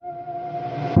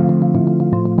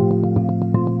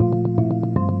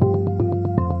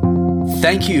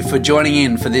Thank you for joining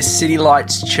in for this City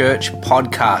Lights Church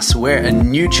podcast. We're a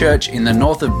new church in the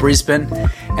north of Brisbane,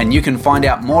 and you can find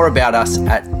out more about us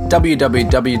at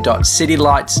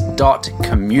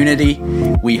www.citylights.community.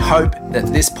 We hope that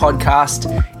this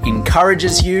podcast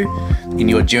encourages you in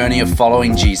your journey of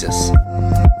following Jesus.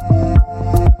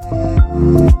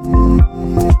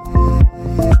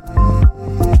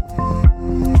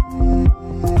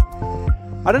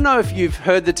 I don't know if you've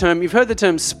heard the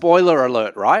term spoiler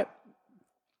alert, right?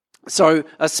 So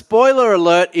a spoiler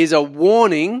alert is a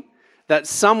warning that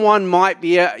someone might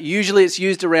be, usually it's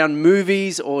used around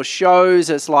movies or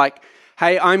shows. It's like,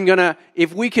 hey,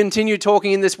 if we continue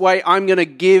talking in this way, I'm going to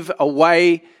give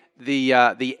away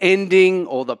the ending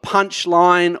or the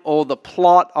punchline or the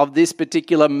plot of this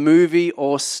particular movie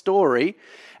or story.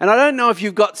 And I don't know if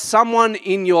you've got someone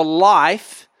in your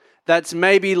life that's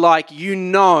maybe like,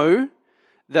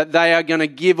 that they are going to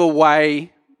give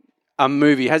away a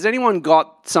movie. Has anyone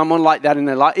got someone like that in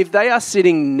their life? If they are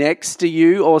sitting next to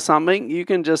you or something, you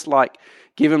can just like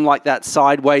give them like that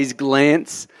sideways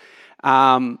glance.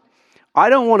 I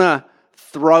don't want to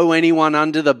throw anyone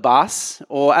under the bus,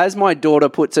 or as my daughter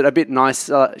puts it a bit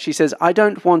nice, she says, I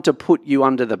don't want to put you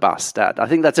under the bus, Dad. I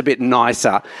think that's a bit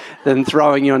nicer than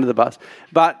throwing you under the bus.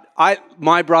 But I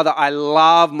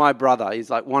love my brother. He's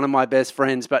like one of my best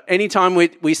friends. But anytime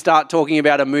we start talking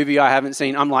about a movie I haven't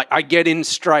seen, I get in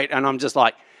straight and I'm just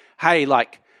like, hey,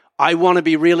 I want to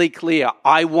be really clear.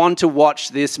 I want to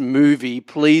watch this movie.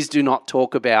 Please do not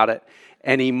talk about it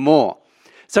anymore.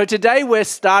 So today we're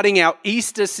starting our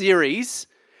Easter series,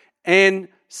 and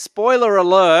spoiler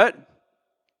alert,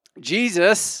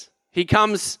 Jesus, he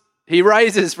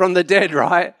raises from the dead,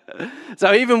 right?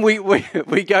 So even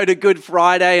we go to Good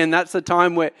Friday, and that's the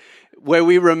time where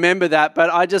we remember that. But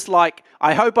I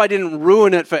hope I didn't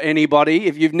ruin it for anybody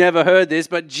if you've never heard this,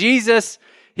 but Jesus,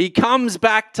 he comes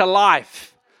back to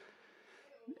life.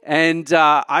 And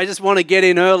I just want to get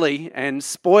in early and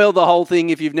spoil the whole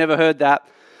thing if you've never heard that.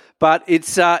 But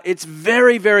it's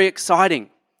very, very exciting.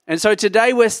 And so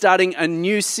today we're starting a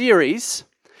new series,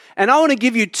 and I want to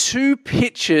give you two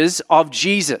pictures of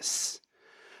Jesus.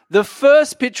 The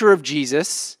first picture of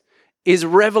Jesus is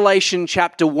Revelation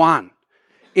chapter 1.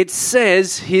 It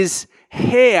says his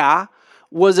hair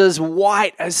was as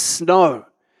white as snow,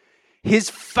 his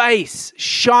face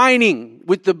shining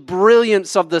with the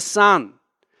brilliance of the sun,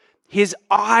 his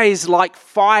eyes like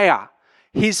fire,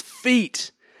 his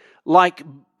feet like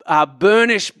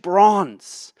burnished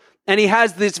bronze, and he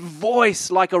has this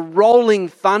voice like a rolling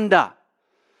thunder.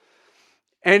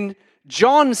 And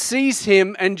John sees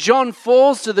him, and John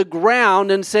falls to the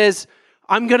ground and says,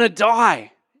 I'm going to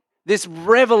die. This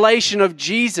revelation of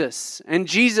Jesus. And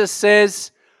Jesus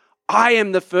says, I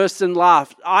am the first and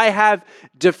last. I have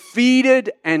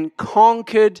defeated and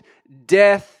conquered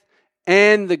death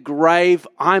and the grave.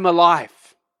 I'm alive.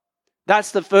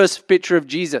 That's the first picture of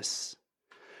Jesus.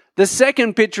 The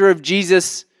second picture of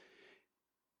Jesus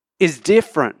is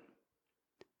different.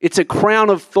 It's a crown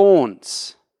of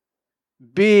thorns,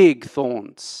 big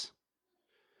thorns,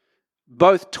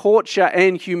 both torture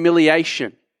and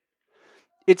humiliation.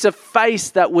 It's a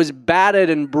face that was battered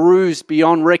and bruised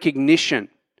beyond recognition.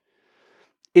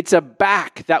 It's a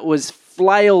back that was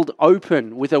flailed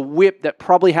open with a whip that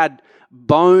probably had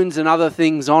bones and other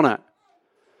things on it.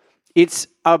 It's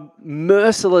a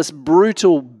merciless,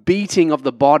 brutal beating of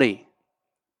the body.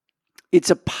 It's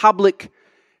a public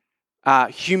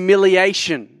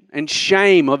humiliation and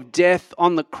shame of death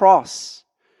on the cross.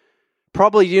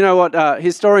 Probably,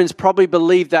 historians probably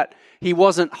believe that he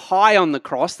wasn't high on the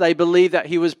cross. They believe that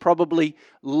he was probably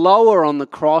lower on the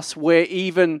cross, where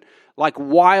even like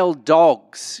wild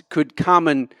dogs could come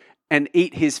and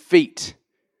eat his feet.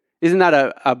 Isn't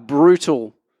that a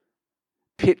brutal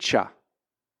picture?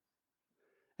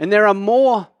 And there are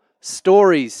more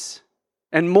stories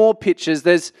and more pictures.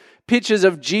 There's pictures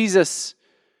of Jesus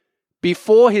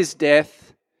before his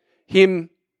death,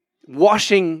 him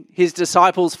washing his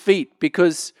disciples' feet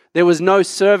because there was no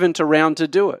servant around to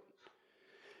do it.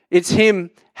 It's him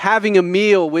having a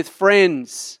meal with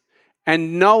friends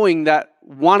and knowing that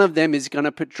one of them is going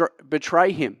to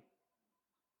betray him.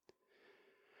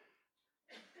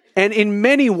 And in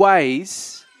many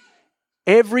ways,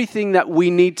 everything that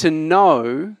we need to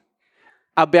know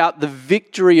about the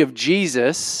victory of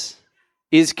Jesus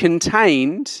is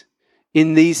contained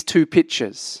in these two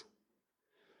pictures.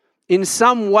 In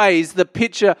some ways, the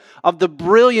picture of the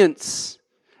brilliance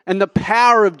and the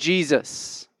power of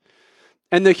Jesus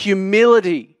and the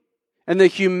humility and the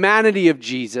humanity of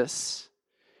Jesus,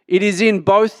 it is in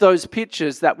both those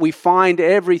pictures that we find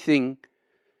everything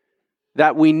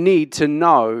that we need to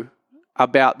know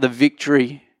about the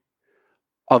victory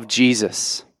of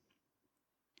Jesus.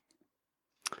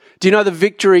 Do you know the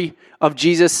victory of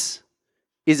Jesus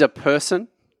is a person?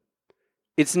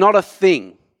 It's not a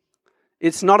thing.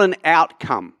 It's not an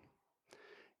outcome.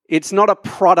 It's not a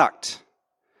product.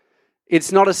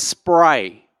 It's not a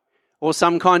spray or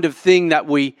some kind of thing that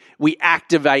we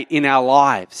activate in our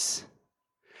lives.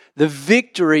 The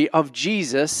victory of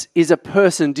Jesus is a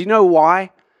person. Do you know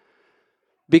why?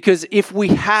 Because if we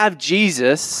have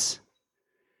Jesus,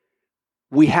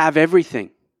 we have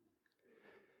everything.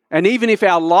 And even if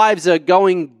our lives are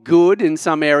going good in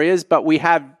some areas, but we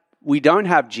don't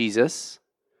have Jesus,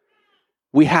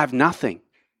 we have nothing.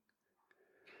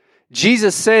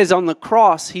 Jesus says on the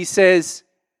cross, he says,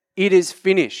 "It is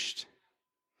finished."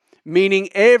 Meaning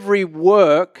every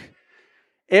work,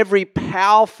 every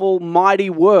powerful, mighty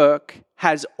work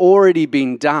has already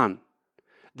been done.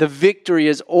 The victory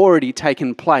has already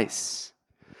taken place.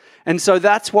 And so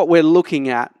that's what we're looking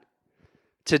at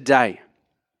today.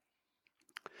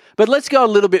 But let's go a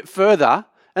little bit further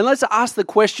and let's ask the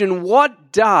question,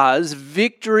 what does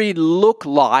victory look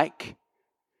like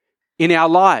in our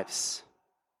lives?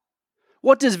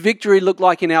 What does victory look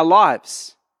like in our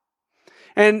lives?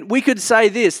 And we could say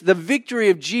this, the victory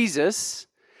of Jesus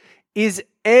is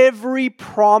every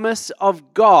promise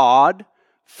of God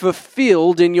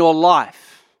fulfilled in your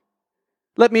life.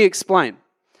 Let me explain.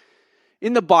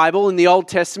 In the Bible, in the Old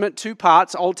Testament, 2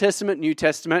 parts, Old Testament, New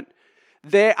Testament,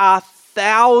 there are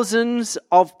thousands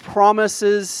of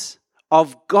promises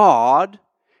of God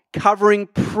covering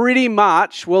pretty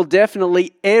much, well,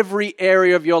 definitely every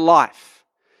area of your life.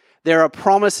 There are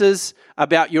promises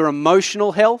about your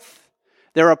emotional health.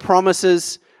 There are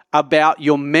promises about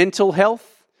your mental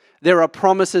health. There are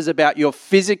promises about your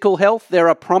physical health. There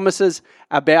are promises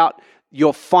about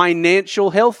your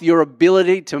financial health, your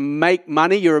ability to make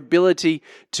money, your ability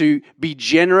to be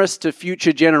generous to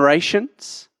future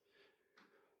generations.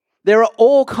 There are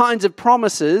all kinds of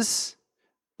promises.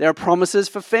 There are promises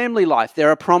for family life. There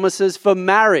are promises for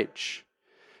marriage.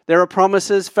 There are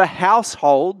promises for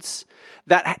households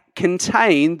that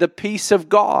contain the peace of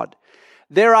God.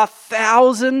 There are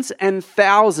thousands and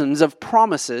thousands of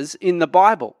promises in the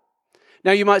Bible.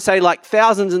 Now you might say, like,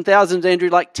 thousands and thousands, Andrew,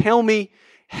 like, tell me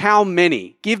how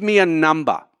many. Give me a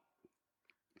number.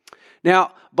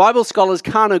 Now, Bible scholars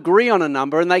can't agree on a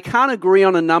number, and they can't agree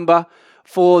on a number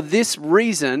for this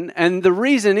reason, and the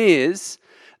reason is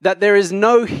that there is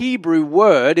no Hebrew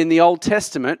word in the Old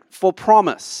Testament for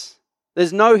promise.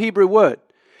 There's no Hebrew word.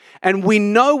 And we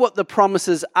know what the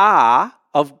promises are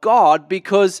of God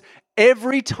because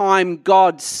every time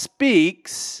God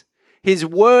speaks, His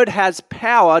word has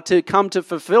power to come to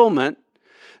fulfillment.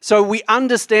 So we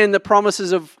understand the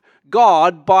promises of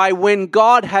God by when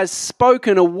God has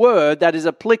spoken a word that is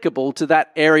applicable to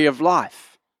that area of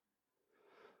life.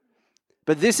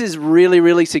 But this is really,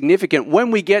 really significant. When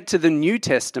we get to the New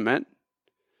Testament,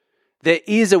 there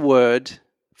is a word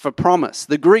for promise.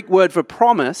 The Greek word for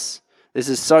promise, this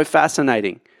is so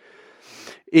fascinating,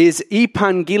 is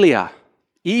epangelia.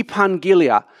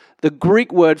 Epangelia, the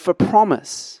Greek word for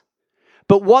promise.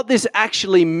 But what this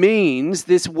actually means,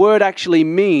 this word actually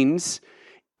means,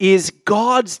 is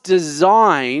God's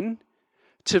design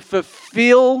to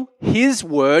fulfill His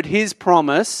word, His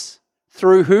promise,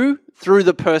 through who? Through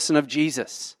the person of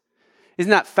Jesus.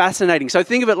 Isn't that fascinating? So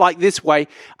think of it like this way.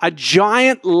 A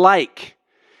giant lake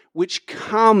which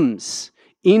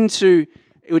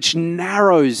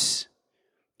narrows,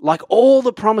 like all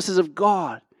the promises of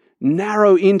God,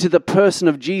 narrow into the person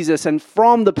of Jesus, and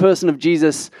from the person of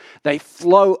Jesus, they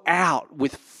flow out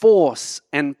with force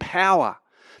and power.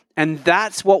 And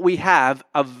that's what we have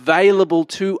available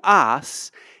to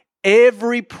us.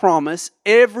 Every promise,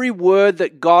 every word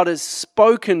that God has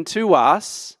spoken to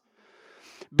us,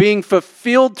 being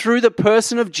fulfilled through the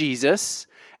person of Jesus,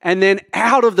 and then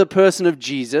out of the person of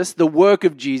Jesus, the work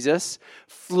of Jesus,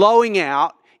 flowing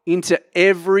out into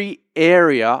every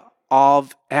area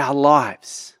of our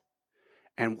lives.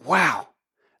 And wow,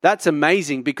 that's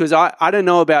amazing, because I don't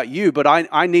know about you, but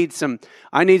I need some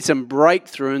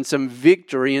breakthrough and some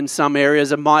victory in some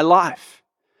areas of my life.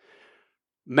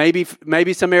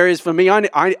 Maybe some areas for me,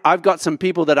 I've got some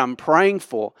people that I'm praying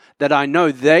for that I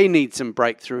know they need some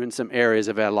breakthrough in some areas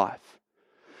of our life.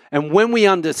 And when we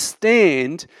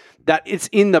understand that it's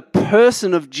in the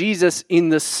person of Jesus, in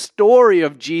the story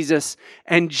of Jesus,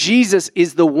 and Jesus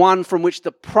is the one from which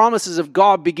the promises of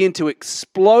God begin to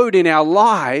explode in our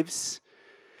lives,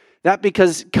 that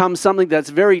becomes something that's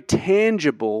very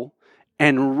tangible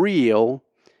and real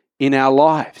in our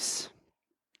lives.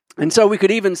 And so we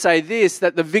could even say this,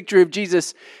 that the victory of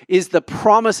Jesus is the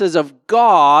promises of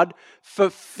God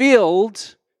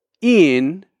fulfilled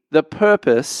in the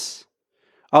purpose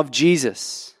of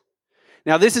Jesus.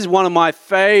 Now, this is one of my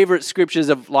favorite scriptures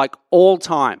of like all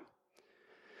time.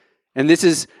 And this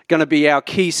is going to be our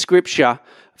key scripture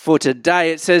for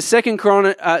today. It says 2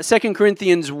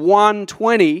 Corinthians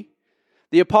 1:20.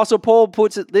 The Apostle Paul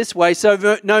puts it this way: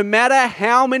 so no matter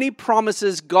how many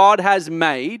promises God has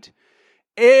made,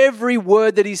 every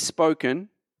word that He's spoken,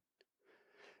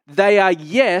 they are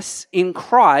yes in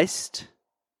Christ,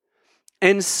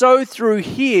 and so through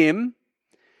Him,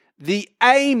 the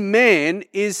Amen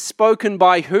is spoken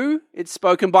by who? It's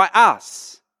spoken by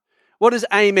us. What is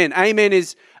Amen? Amen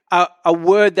is a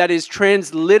word that is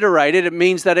transliterated. It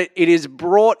means that it is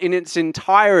brought in its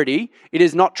entirety. It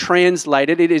is not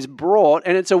translated. It is brought,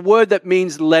 and it's a word that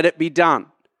means let it be done.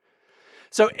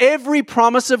 So every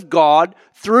promise of God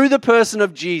through the person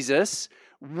of Jesus,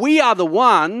 we are the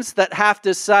ones that have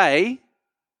to say,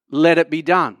 let it be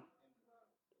done.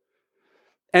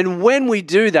 And when we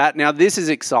do that, now this is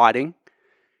exciting,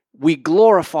 we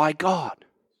glorify God.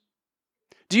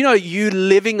 Do you know you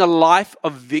living a life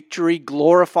of victory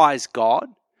glorifies God?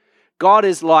 God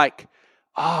is like,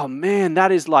 oh man,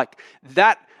 that is like,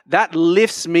 that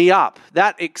lifts me up.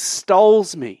 That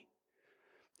extols me.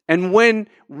 And when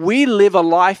we live a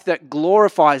life that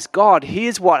glorifies God,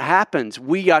 here's what happens.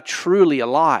 We are truly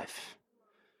alive.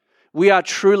 We are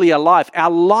truly alive.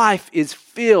 Our life is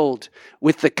filled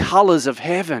with the colors of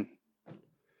heaven.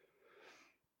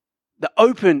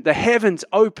 The heavens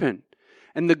open.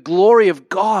 And the glory of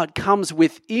God comes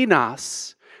within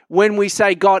us when we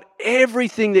say, God,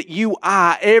 everything that you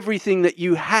are, everything that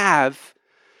you have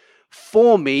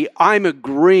for me, I'm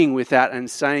agreeing with that and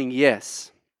saying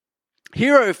yes.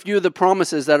 Here are a few of the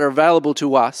promises that are available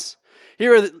to us.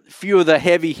 Here are a few of the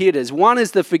heavy hitters. One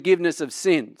is the forgiveness of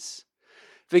sins.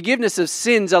 Forgiveness of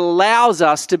sins allows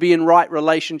us to be in right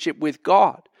relationship with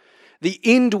God. The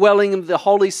indwelling of the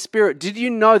Holy Spirit. Did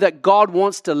you know that God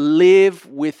wants to live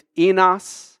within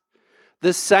us?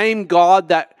 The same God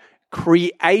that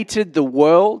created the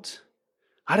world.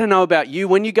 I don't know about you.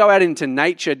 When you go out into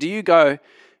nature, do you go,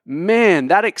 man,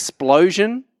 that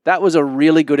explosion, that was a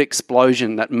really good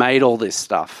explosion that made all this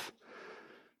stuff.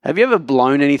 Have you ever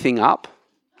blown anything up?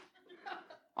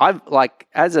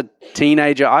 As a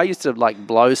teenager, I used to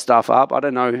blow stuff up. I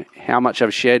don't know how much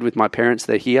I've shared with my parents.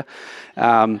 They're here.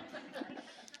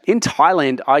 In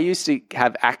Thailand, I used to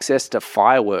have access to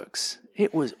fireworks.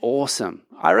 It was awesome.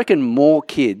 I reckon more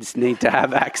kids need to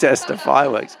have access to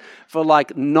fireworks for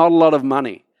not a lot of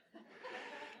money.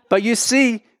 But you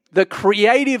see, the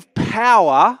creative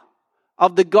power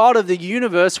of the God of the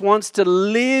universe wants to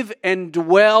live and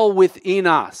dwell within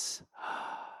us.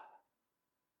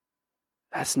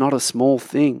 That's not a small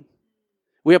thing.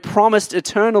 We are promised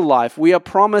eternal life. We are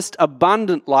promised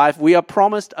abundant life. We are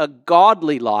promised a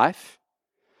godly life.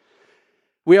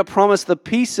 We are promised the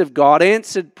peace of God,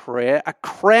 answered prayer, a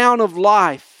crown of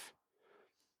life,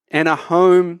 and a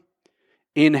home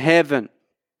in heaven.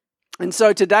 And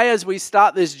so today, as we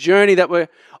start this journey that we're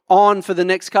on for the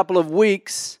next couple of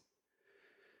weeks,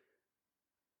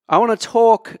 I want to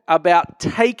talk about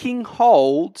taking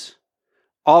hold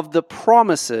of the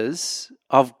promises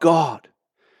of God.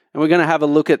 And we're going to have a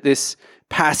look at this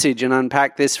passage and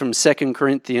unpack this from 2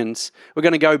 Corinthians. We're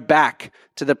going to go back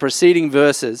to the preceding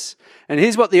verses. And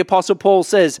here's what the Apostle Paul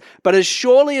says: but as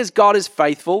surely as God is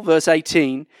faithful, verse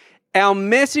 18, our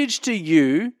message to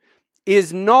you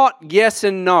is not yes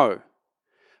and no.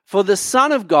 For the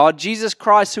Son of God, Jesus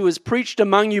Christ, who was preached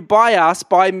among you by us,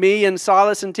 by me and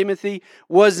Silas and Timothy,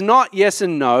 was not yes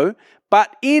and no,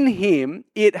 but in him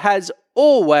it has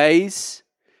always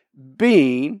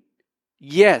been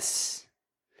yes.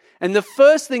 And the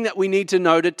first thing that we need to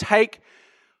know to take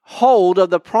hold of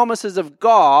the promises of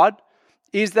God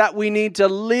is that we need to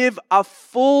live a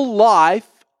full life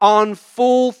on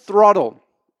full throttle.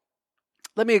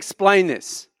 Let me explain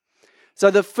this.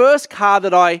 So the first car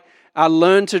that I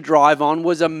learned to drive on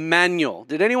was a manual.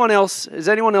 Does anyone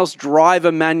else drive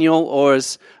a manual or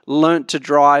has learnt to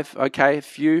drive? Okay, a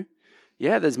few.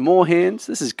 Yeah, there's more hands.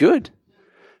 This is good.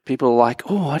 People are like,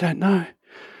 oh, I don't know.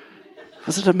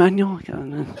 Was it a manual? I don't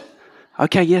know.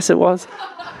 Okay, yes, it was.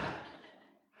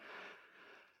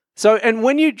 So, and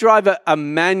when you drive a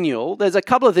manual, there's a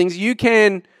couple of things. You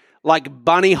can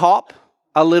bunny hop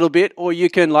a little bit, or you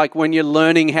can when you're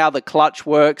learning how the clutch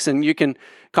works and you can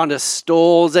kind of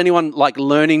stall. Has anyone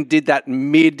learning did that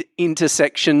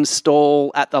mid-intersection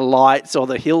stall at the lights or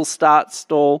the hill start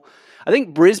stall? I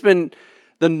think Brisbane,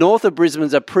 the north of Brisbane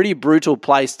is a pretty brutal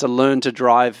place to learn to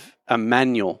drive a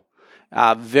manual,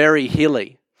 very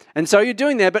hilly. And so you're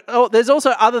doing that. But there's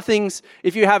also other things.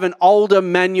 If you have an older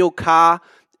manual car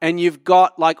and you've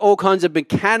got like all kinds of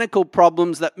mechanical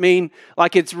problems that mean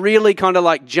like it's really kind of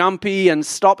like jumpy and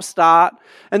stop-start.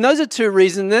 And those are two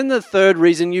reasons. Then the third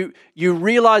reason, you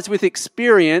realize with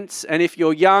experience, and if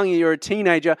you're young, you're a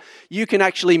teenager, you can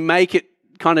actually make it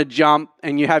kind of jump,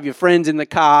 and you have your friends in the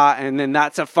car, and then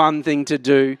that's a fun thing to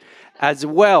do as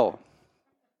well.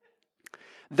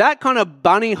 That kind of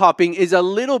bunny hopping is a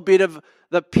little bit of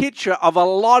the picture of a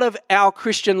lot of our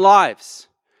Christian lives.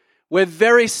 We're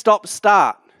very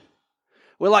stop-start.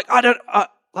 We're like, I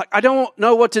don't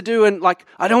know what to do, and like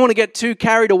I don't want to get too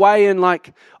carried away, and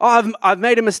like, oh, I've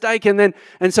made a mistake, and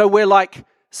so we're like,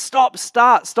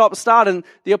 stop-start. And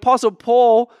the Apostle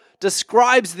Paul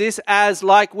describes this as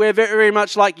like we're very, very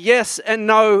much like yes and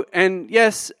no, and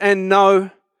yes and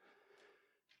no,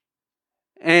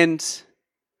 and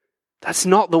that's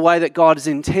not the way that God has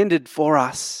intended for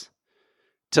us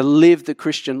to live the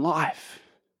Christian life.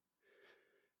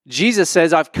 Jesus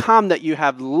says, I've come that you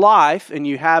have life and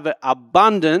you have it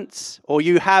abundance, or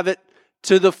you have it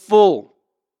to the full.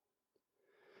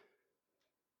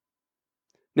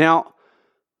 Now,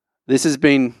 this has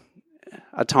been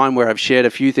a time where I've shared a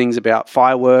few things about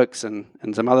fireworks and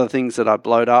some other things that I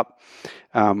blowed up.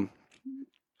 When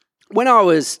I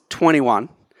was 21,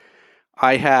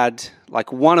 I had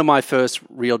like one of my first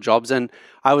real jobs, and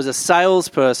I was a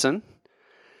salesperson,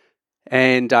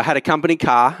 and I had a company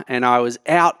car, and I was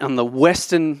out on the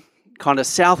western, kind of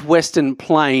southwestern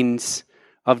plains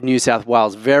of New South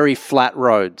Wales, very flat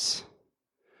roads.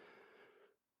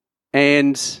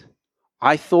 And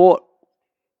I thought,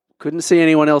 couldn't see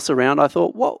anyone else around, I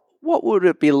thought, what would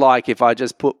it be like if I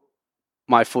just put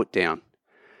my foot down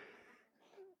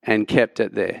and kept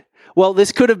it there? Well,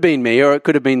 this could have been me, or it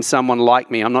could have been someone like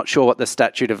me. I'm not sure what the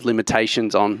statute of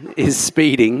limitations on is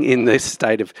speeding in this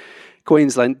state of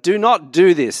Queensland. Do not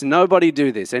do this. Nobody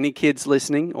do this. Any kids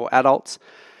listening or adults?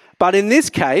 But in this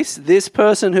case, this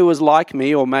person who was like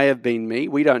me, or may have been me,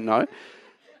 we don't know,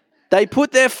 they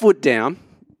put their foot down,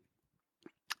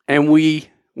 and we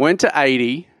went to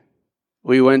 80,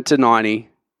 we went to 90,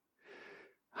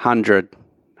 100,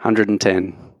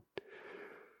 110,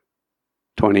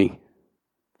 20,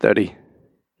 30,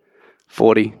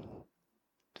 40,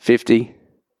 50,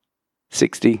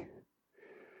 60,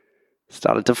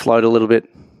 started to float a little bit,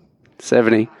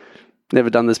 70, never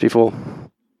done this before,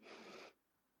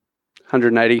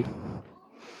 180.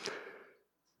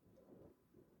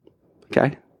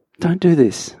 Okay, don't do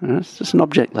this. It's just an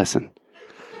object lesson.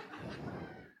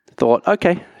 Thought,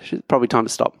 okay, probably time to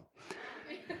stop.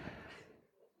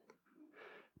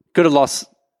 Could have lost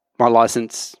my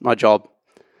license, my job,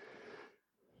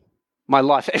 my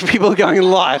life. People are going,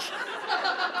 life.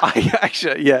 I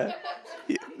actually, yeah.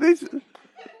 This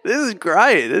is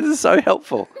great. This is so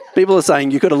helpful. People are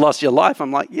saying you could have lost your life.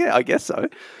 I'm like, yeah, I guess so.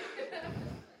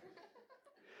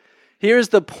 Here's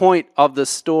the point of the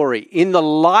story. In the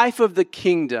life of the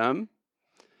kingdom,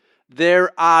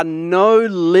 there are no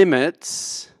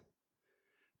limits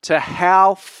to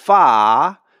how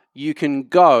far you can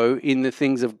go in the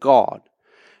things of God.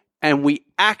 And we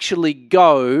actually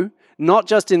go, not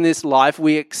just in this life,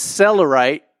 we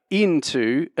accelerate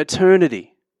into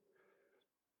eternity.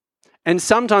 And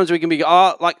sometimes we can be,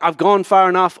 like I've gone far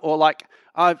enough, or like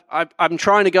I'm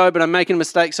trying to go, but I'm making a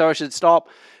mistake, so I should stop.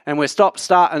 And we're stop,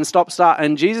 start.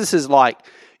 And Jesus is like,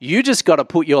 you just got to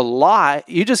put your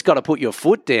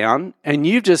foot down, and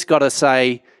you've just got to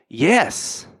say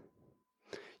yes.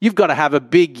 You've got to have a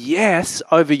big yes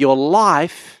over your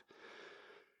life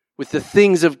with the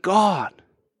things of God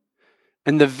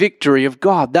and the victory of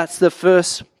God. That's the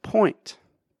first point.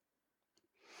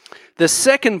 The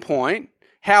second point,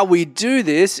 how we do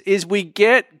this, is we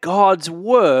get God's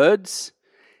words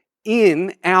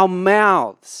in our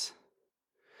mouths.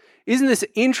 Isn't this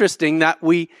interesting that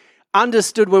we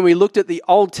understood when we looked at the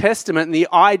Old Testament and the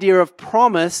idea of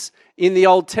promise in the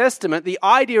Old Testament? The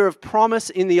idea of promise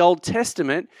in the Old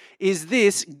Testament is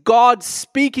this: God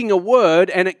speaking a word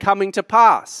and it coming to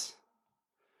pass.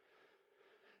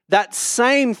 That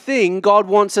same thing God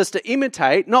wants us to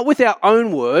imitate, not with our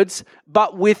own words,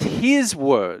 but with His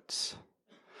words.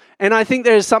 And I think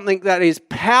there is something that is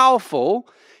powerful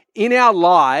in our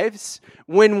lives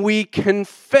when we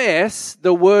confess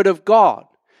the Word of God.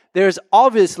 There's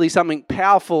obviously something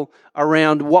powerful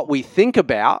around what we think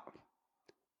about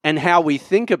and how we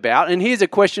think about. And here's a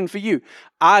question for you.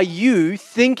 Are you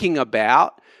thinking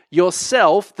about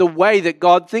yourself the way that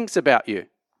God thinks about you?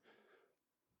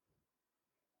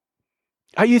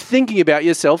 Are you thinking about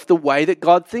yourself the way that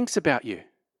God thinks about you?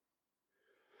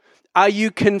 Are you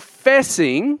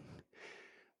confessing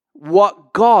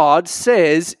what God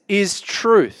says is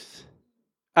truth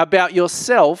about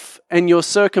yourself and your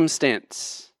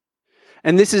circumstance.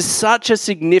 And this is such a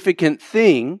significant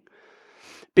thing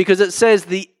because it says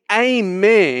the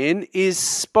amen is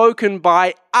spoken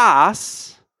by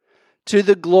us to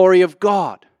the glory of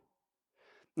God.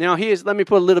 Now let me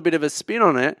put a little bit of a spin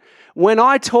on it. When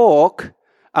I talk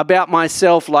about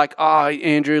myself like, oh,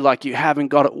 Andrew, like you haven't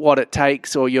got what it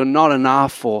takes, or you're not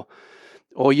enough, or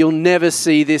you'll never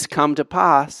see this come to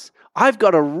pass, I've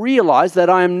got to realize that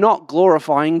I am not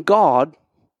glorifying God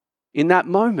in that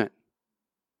moment.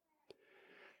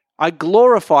 I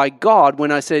glorify God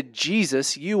when I said,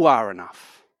 Jesus, you are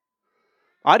enough.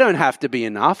 I don't have to be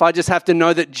enough. I just have to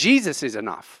know that Jesus is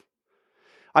enough.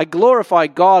 I glorify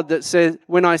God that says,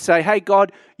 when I say, hey,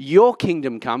 God, your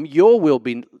kingdom come, your will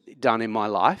be done in my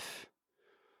life.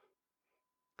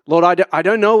 Lord, I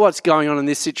don't know what's going on in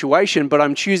this situation, but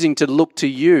I'm choosing to look to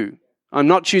you. I'm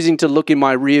not choosing to look in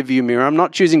my rearview mirror. I'm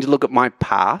not choosing to look at my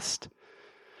past,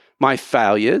 my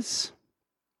failures.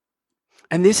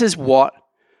 And this is what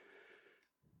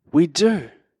we do.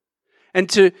 And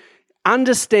to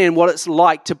understand what it's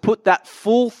like to put that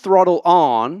full throttle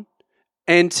on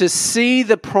and to see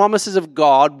the promises of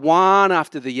God one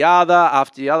after the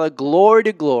other, glory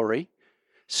to glory,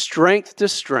 strength to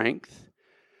strength.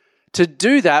 To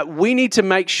do that, we need to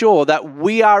make sure that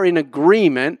we are in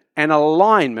agreement and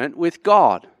alignment with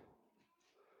God.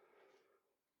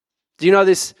 Do you know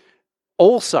this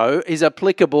also is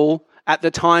applicable at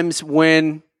the times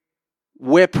when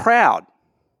we're proud,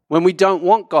 when we don't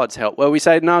want God's help, where we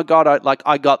say, no, God,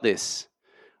 I got this.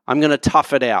 I'm going to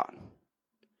tough it out.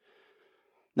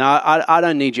 No, I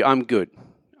don't need you. I'm good.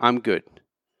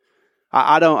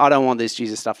 I don't want this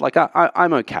Jesus stuff. Like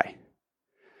I'm okay.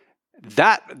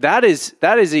 That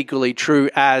is equally true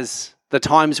as the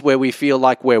times where we feel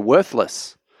like we're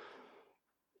worthless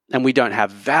and we don't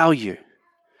have value.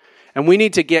 And we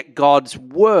need to get God's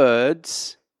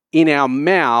words in our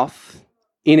mouth,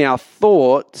 in our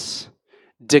thoughts,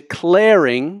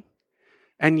 declaring.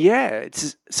 And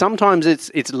sometimes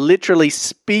it's literally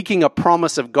speaking a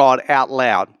promise of God out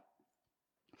loud,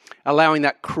 allowing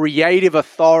that creative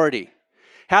authority.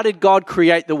 How did God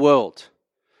create the world?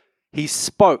 He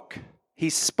spoke. He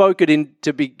spoke it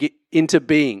into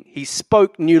being. He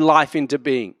spoke new life into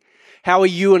being. How are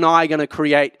you and I going to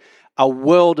create a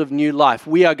world of new life?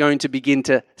 We are going to begin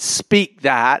to speak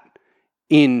that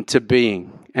into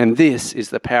being. And this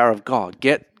is the power of God.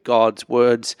 Get God's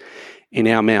words in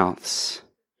our mouths.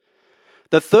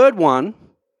 The third one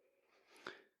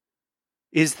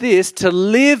is this: to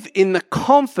live in the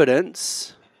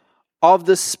confidence of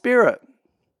the Spirit.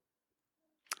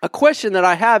 A question that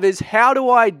I have is, how do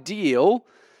I deal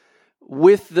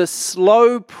with the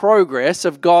slow progress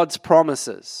of God's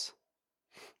promises?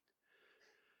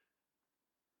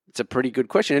 It's a pretty good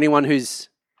question. Anyone who's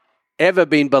ever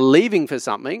been believing for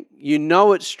something, you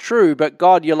know it's true, but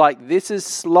God, you're like, this is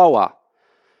slower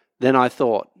than I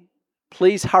thought.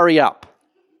 Please hurry up.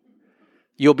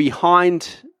 You're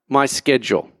behind my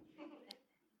schedule.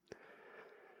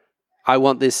 I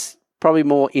want this probably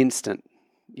more instant.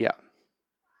 Yeah.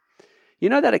 You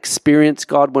know that experience,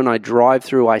 God, when I drive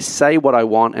through, I say what I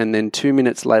want, and then 2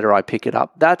 minutes later I pick it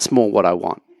up? That's more what I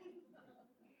want.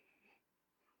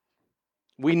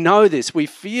 We know this. We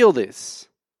feel this.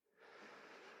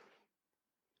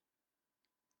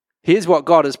 Here's what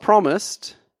God has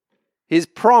promised. He's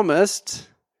promised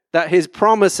that His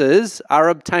promises are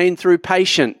obtained through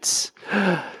patience.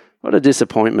 What a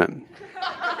disappointment.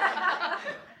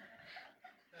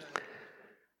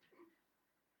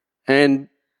 And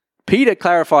Peter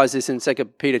clarifies this in 2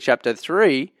 Peter chapter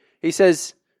 3. He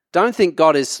says, don't think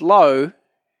God is slow,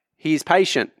 He's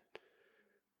patient.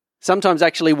 Sometimes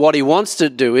actually what He wants to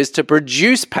do is to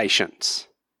produce patience.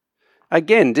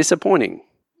 Again, disappointing.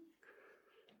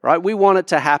 Right? We want it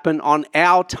to happen on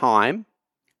our time,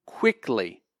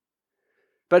 quickly.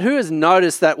 But who has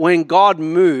noticed that when God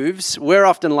moves, we're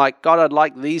often like, God, I'd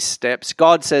like these steps.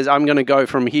 God says, I'm going to go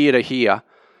from here to here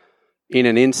in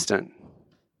an instant.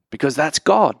 Because that's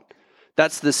God.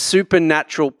 That's the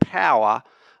supernatural power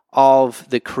of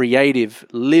the creative,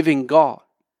 living God.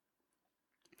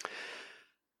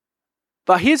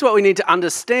 But here's what we need to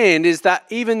understand is that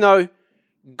even though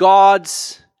God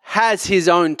has His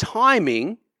own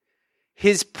timing,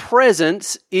 His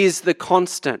presence is the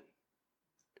constant.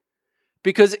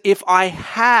 Because if I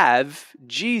have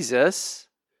Jesus,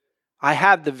 I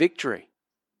have the victory.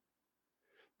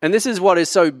 And this is what is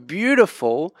so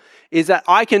beautiful, is that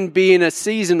I can be in a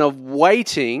season of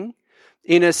waiting,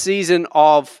 in a season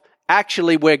of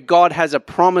actually where God has a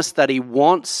promise that He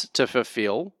wants to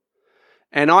fulfill,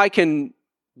 and I can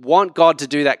want God to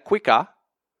do that quicker,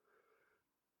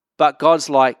 but God's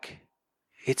like,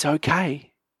 it's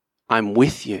okay. I'm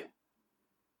with you.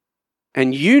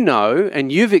 And you know,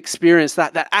 and you've experienced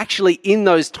that actually in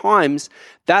those times,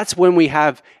 that's when we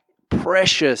have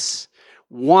precious,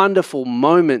 wonderful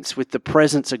moments with the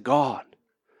presence of God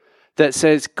that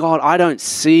says, God, I don't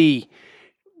see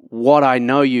what I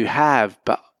know you have,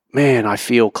 but man, I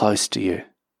feel close to you.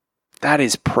 That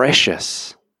is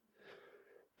precious.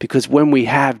 Because when we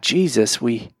have Jesus,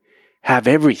 we have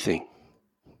everything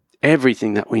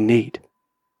that we need.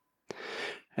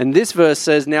 And this verse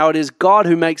says, now it is God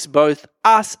who makes both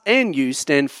us and you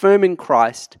stand firm in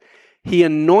Christ. He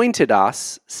anointed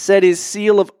us, set his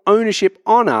seal of ownership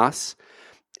on us,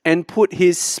 and put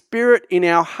his Spirit in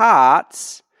our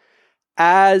hearts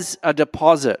as a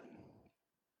deposit,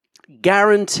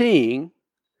 guaranteeing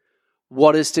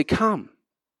what is to come.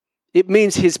 It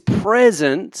means his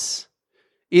presence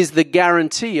is the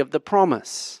guarantee of the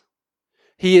promise.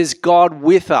 He is God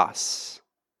with us.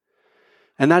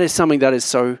 And that is something that is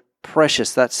so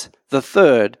precious. That's the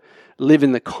third, live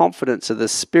in the confidence of the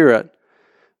Spirit.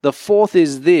 The fourth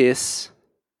is this,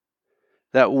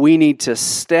 that we need to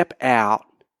step out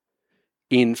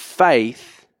in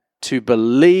faith to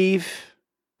believe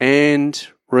and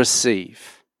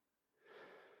receive.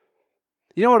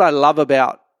 You know what I love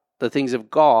about the things of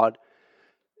God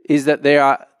is that they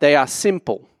are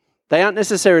simple. They aren't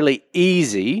necessarily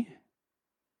easy,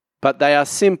 but they are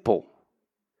simple.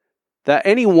 That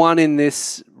anyone in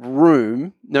this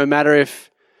room, no matter if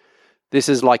this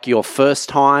is like your first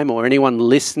time or anyone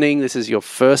listening, this is your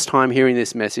first time hearing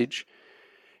this message,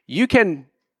 you can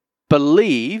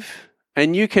believe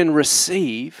and you can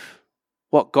receive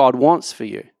what God wants for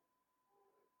you.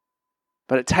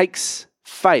 But it takes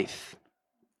faith.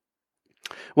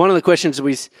 One of the questions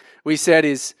we said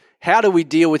is, how do we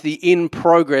deal with the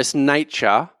in-progress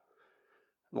nature,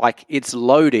 like it's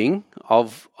loading,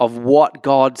 of what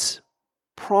God's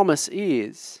promise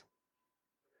is?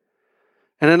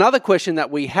 And another question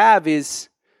that we have is,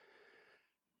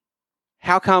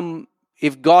 how come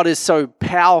if God is so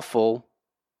powerful,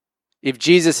 if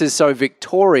Jesus is so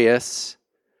victorious,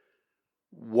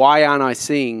 why aren't I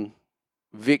seeing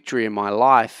victory in my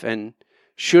life? And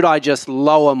should I just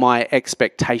lower my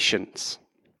expectations?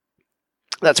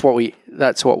 That's what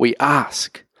we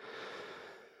ask.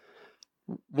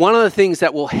 One of the things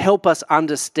that will help us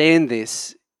understand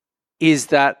this is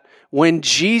that when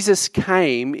Jesus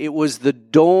came, it was the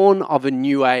dawn of a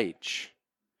new age.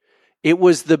 It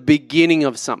was the beginning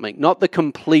of something, not the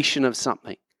completion of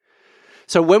something.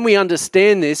 So when we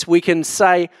understand this, we can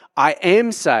say, I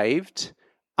am saved,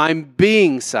 I'm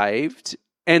being saved,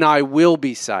 and I will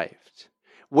be saved.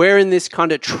 We're in this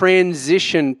kind of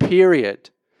transition period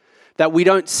that we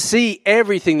don't see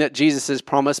everything that Jesus has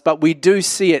promised, but we do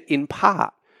see it in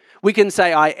part. We can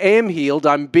say, I am healed,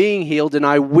 I'm being healed, and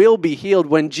I will be healed.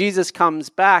 When Jesus comes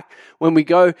back, when we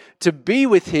go to be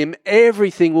with him,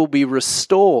 everything will be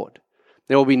restored.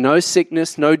 There will be no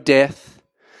sickness, no death.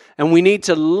 And we need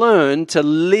to learn to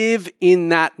live in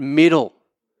that middle.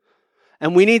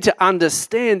 And we need to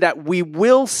understand that we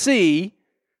will see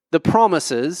the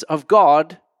promises of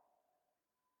God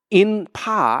in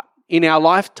part in our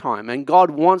lifetime. And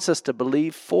God wants us to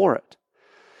believe for it.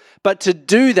 But to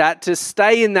do that, to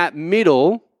stay in that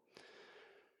middle,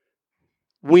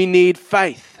 we need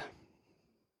faith.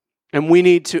 And we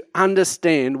need to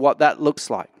understand what that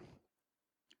looks like.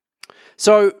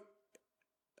 So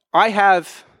I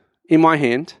have in my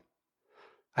hand,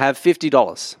 I have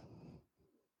 $50.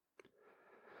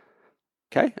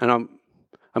 Okay, and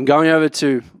I'm going over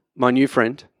to my new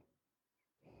friend,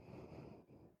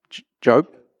 Job.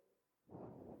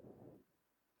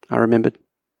 I remembered.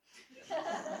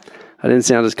 I didn't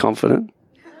sound as confident.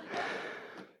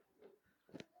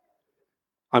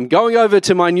 I'm going over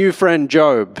to my new friend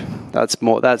Job. That's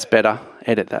better.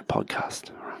 Edit that podcast.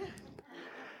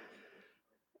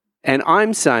 And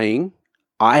I'm saying,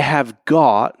 I have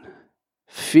got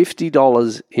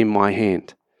 $50 in my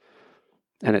hand,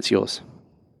 and it's yours.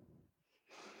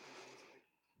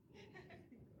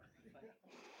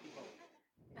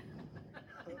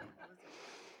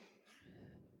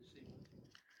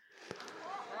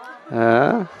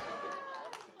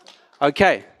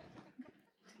 Okay.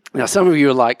 Now, some of you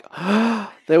are like,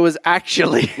 he was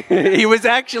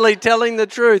actually telling the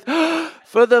truth.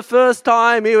 For the first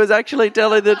time, he was actually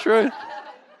telling the truth.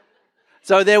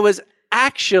 So there was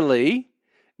actually,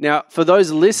 now for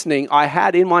those listening, I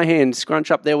had in my hand,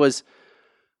 scrunch up, there was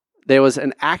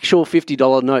an actual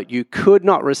 $50 note. You could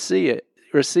not receive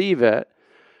it.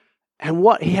 And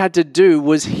what he had to do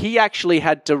was he actually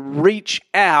had to reach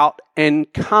out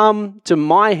and come to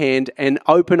my hand and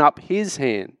open up his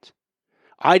hand.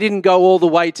 I didn't go all the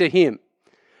way to him.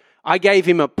 I gave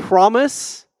him a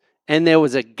promise, and there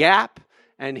was a gap,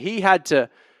 and he had to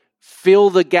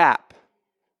fill the gap.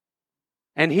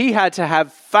 And he had to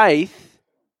have faith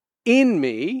in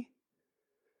me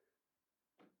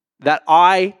that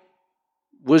I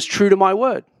was true to my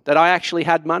word, that I actually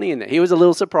had money in there. He was a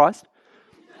little surprised.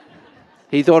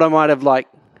 He thought I might have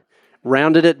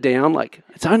rounded it down,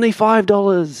 it's only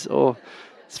 $5 or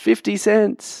it's 50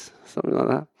 cents, something like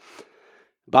that.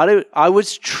 But I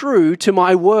was true to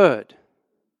my word.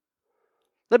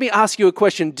 Let me ask you a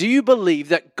question. Do you believe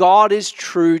that God is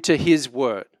true to his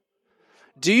word?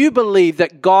 Do you believe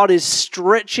that God is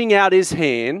stretching out his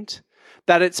hand,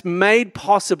 that it's made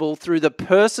possible through the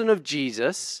person of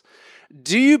Jesus?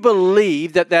 Do you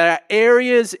believe that there are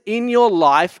areas in your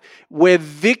life where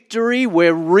victory,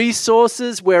 where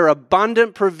resources, where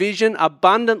abundant provision,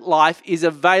 abundant life is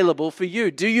available for you?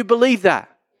 Do you believe that?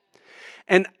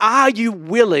 And are you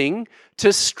willing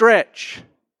to stretch?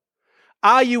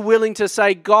 Are you willing to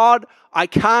say, God, I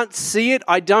can't see it.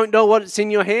 I don't know what's in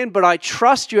your hand, but I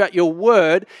trust you at your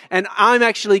word, and I'm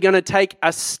actually going to take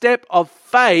a step of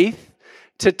faith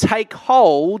to take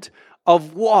hold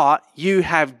of what you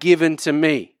have given to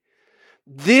me.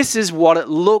 This is what it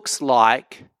looks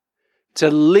like to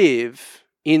live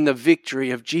in the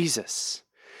victory of Jesus.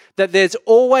 That there's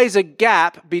always a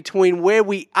gap between where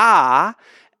we are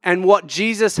and what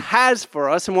Jesus has for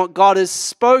us and what God has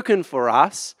spoken for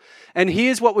us. And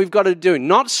here's what we've got to do.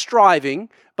 Not striving,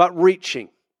 but reaching.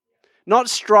 Not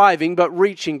striving, but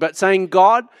reaching. But saying,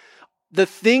 God, the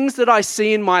things that I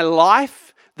see in my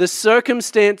life, the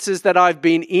circumstances that I've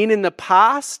been in the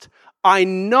past, I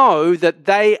know that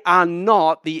they are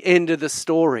not the end of the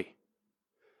story.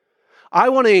 I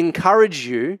want to encourage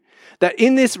you that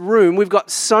in this room, we've got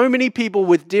so many people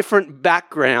with different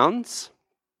backgrounds,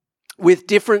 with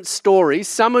different stories.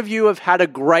 Some of you have had a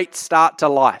great start to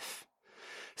life.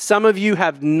 Some of you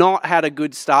have not had a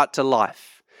good start to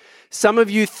life. Some of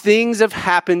you, things have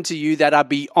happened to you that are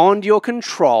beyond your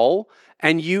control,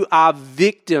 and you are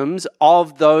victims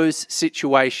of those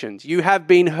situations. You have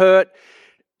been hurt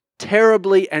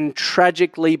terribly and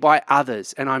tragically by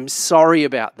others, and I'm sorry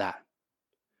about that.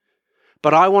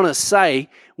 But I want to say,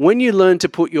 when you learn to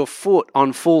put your foot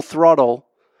on full throttle,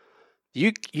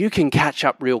 you can catch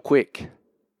up real quick.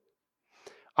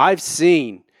 I've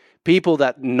seen people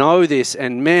that know this,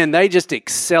 and man, they just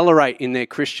accelerate in their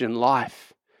Christian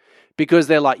life because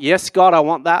they're like, yes, God, I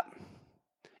want that.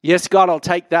 Yes, God, I'll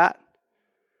take that.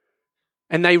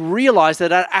 And they realize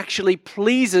that it actually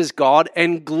pleases God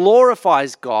and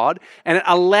glorifies God, and it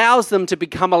allows them to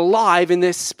become alive in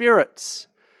their spirits.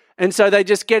 And so they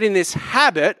just get in this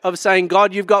habit of saying,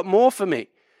 God, you've got more for me.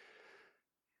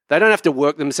 They don't have to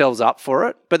work themselves up for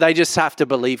it, but they just have to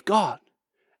believe God.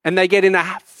 And they get in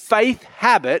a faith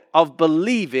habit of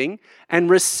believing and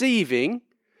receiving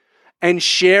and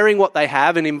sharing what they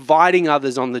have and inviting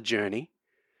others on the journey.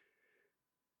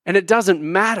 And it doesn't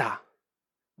matter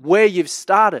where you've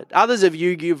started. Others of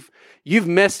you, you've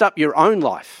messed up your own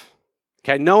life.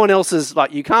 Okay, no one else is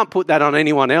you can't put that on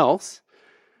anyone else.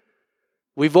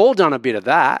 We've all done a bit of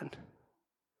that.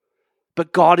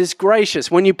 But God is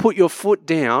gracious. When you put your foot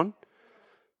down,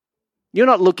 you're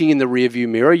not looking in the rearview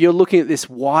mirror. You're looking at this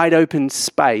wide open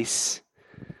space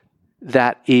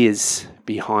that is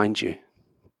behind you.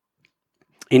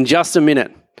 In just a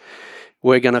minute,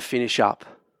 we're going to finish up.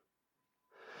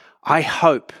 I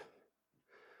hope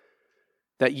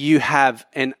that you have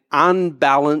an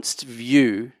unbalanced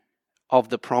view of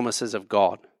the promises of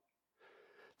God.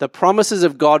 The promises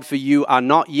of God for you are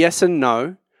not yes and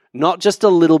no, not just a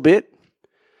little bit,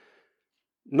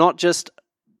 not just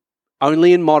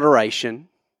only in moderation,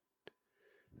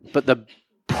 but the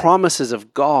promises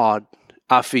of God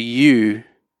are for you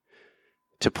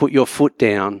to put your foot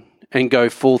down and go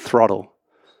full throttle.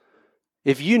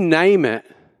 If you name it,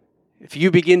 if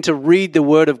you begin to read the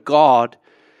Word of God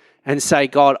and say,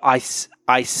 God, I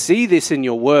see this in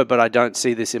your Word, but I don't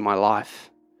see this in my life.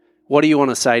 What do you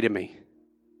want to say to me?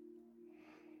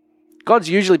 God's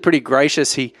usually pretty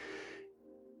gracious. He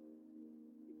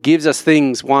gives us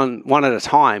things one at a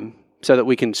time so that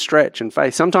we can stretch and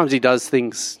faith. Sometimes he does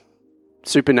things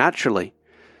supernaturally.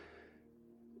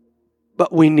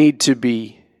 But we need to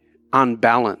be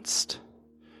unbalanced.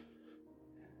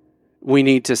 We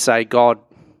need to say, God,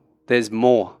 there's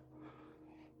more.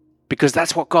 Because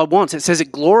that's what God wants. It says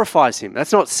it glorifies him.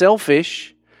 That's not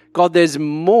selfish. God, there's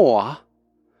more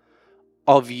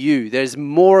of you. There's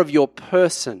more of your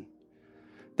person.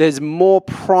 There's more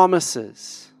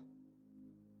promises.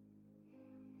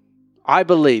 I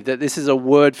believe that this is a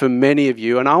word for many of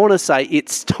you, and I want to say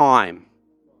it's time.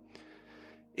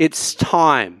 It's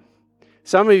time.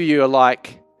 Some of you are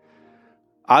like,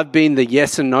 I've been the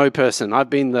yes and no person. I've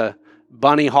been the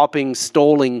bunny hopping,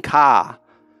 stalling car.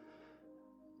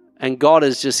 And God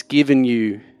has just given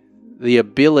you the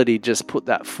ability to just put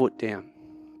that foot down.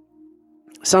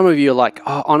 Some of you are like,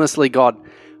 oh, honestly, God,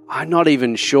 I'm not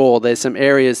even sure. There's some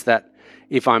areas that,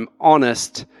 if I'm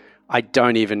honest, I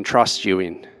don't even trust you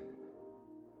in.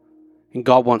 And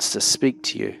God wants to speak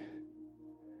to you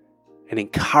and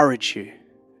encourage you.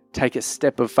 Take a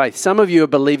step of faith. Some of you are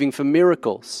believing for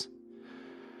miracles.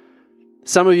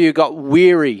 Some of you got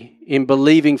weary in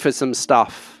believing for some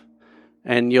stuff.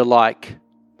 And you're like,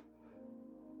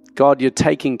 God, you're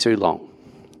taking too long.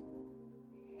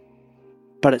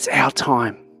 But it's our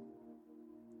time.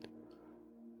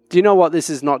 Do you know what? This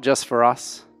is not just for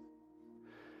us.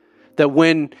 That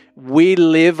when we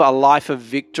live a life of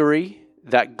victory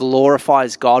that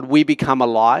glorifies God, we become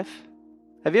alive.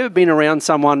 Have you ever been around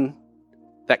someone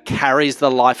that carries the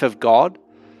life of God?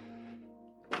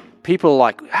 People are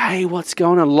like, hey, what's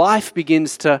going on? Life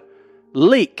begins to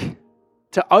leak,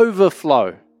 to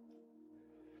overflow.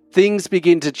 Things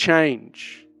begin to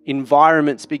change.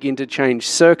 Environments begin to change.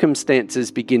 Circumstances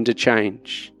begin to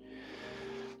change.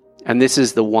 And this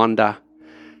is the wonder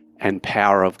and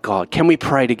power of God. Can we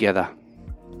pray together?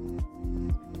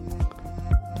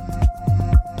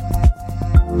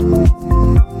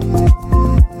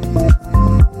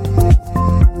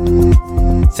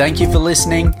 Thank you for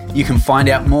listening. You can find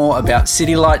out more about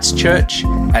City Lights Church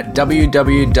at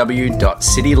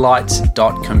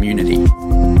www.citylights.community.